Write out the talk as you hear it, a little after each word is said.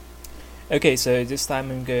Okay, so this time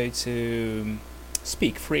I'm going to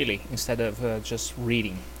speak freely instead of just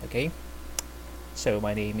reading. Okay, so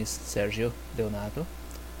my name is Sergio Leonardo.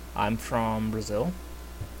 I'm from Brazil.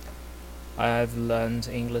 I've learned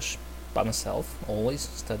English by myself, always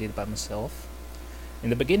studied by myself. In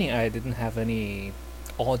the beginning, I didn't have any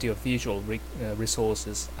audio-visual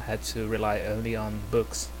resources. I had to rely only on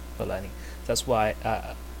books for learning. That's why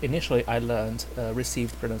initially I learned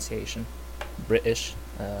received pronunciation, British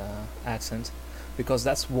accent, because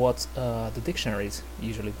that's what the dictionaries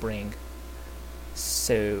usually bring.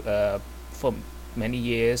 So for many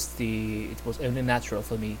years, it was only natural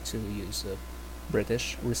for me to use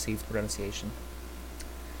British received pronunciation.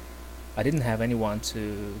 I didn't have anyone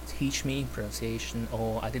to teach me pronunciation,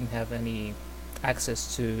 or I didn't have any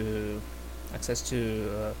access to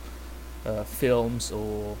films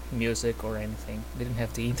or music or anything. I didn't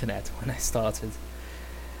have the internet when I started.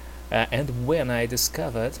 And when I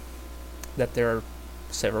discovered that there are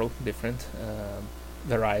several different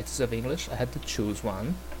varieties of English, I had to choose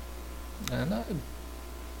one, and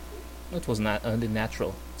it was not only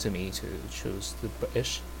natural to me to choose the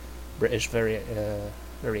British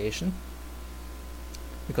variation,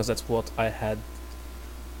 because that's what I had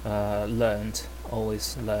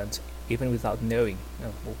always learned, even without knowing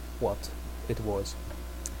what it was.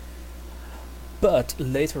 But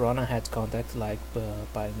later on, I had contact, like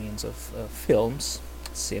by means of films,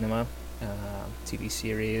 cinema, TV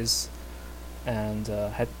series, and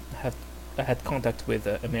I had contact with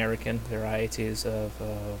American varieties of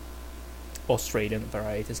Australian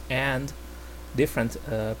varieties and different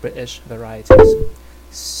British varieties.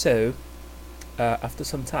 So after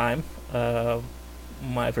some time,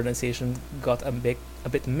 my pronunciation got a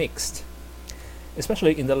bit mixed,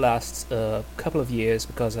 especially in the last couple of years,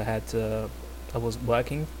 because I was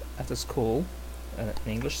working at a school, an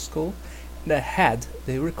English school, and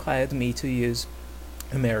they required me to use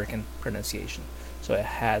American pronunciation. So I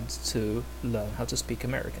had to learn how to speak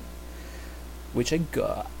American, which I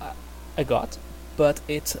got, but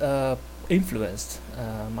it influenced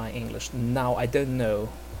my English. Now I don't know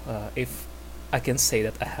if I can say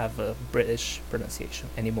that I have a British pronunciation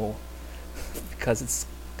anymore, because it's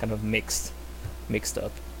kind of mixed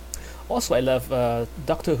up. Also, I love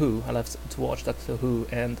Doctor Who. I love to watch Doctor Who,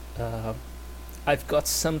 and I've got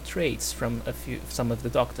some traits from some of the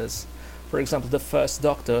doctors. For example, the first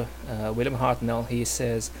Doctor, William Hartnell, he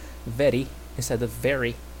says "very" instead of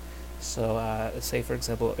 "very." So say, for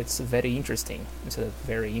example, it's very interesting instead of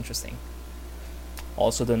very interesting.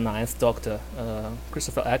 Also, the ninth Doctor,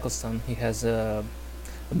 Christopher Eccleston, he has a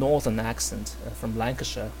northern accent from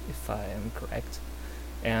Lancashire, if I am correct.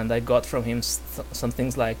 And I got from him some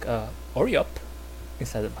things like hurry up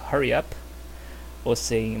instead of hurry up, or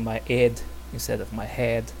saying my head instead of my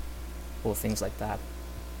head, or things like that.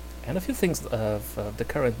 And a few things of the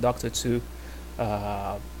current Doctor too.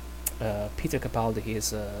 Peter Capaldi, he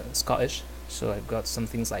is Scottish, so I've got some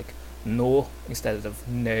things like no instead of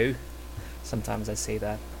no. Sometimes I say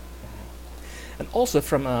that. And also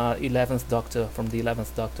from the 11th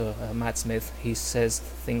Doctor, Matt Smith, he says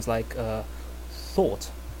things like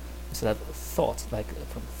thought instead of thought, like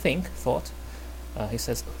from think, thought. He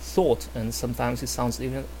says thought, and sometimes it sounds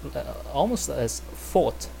even almost as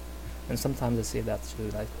thought, and sometimes I say that too,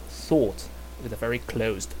 like thought with a very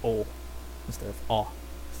closed O instead of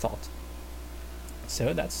thought.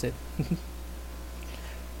 So that's it.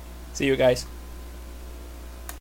 See you guys.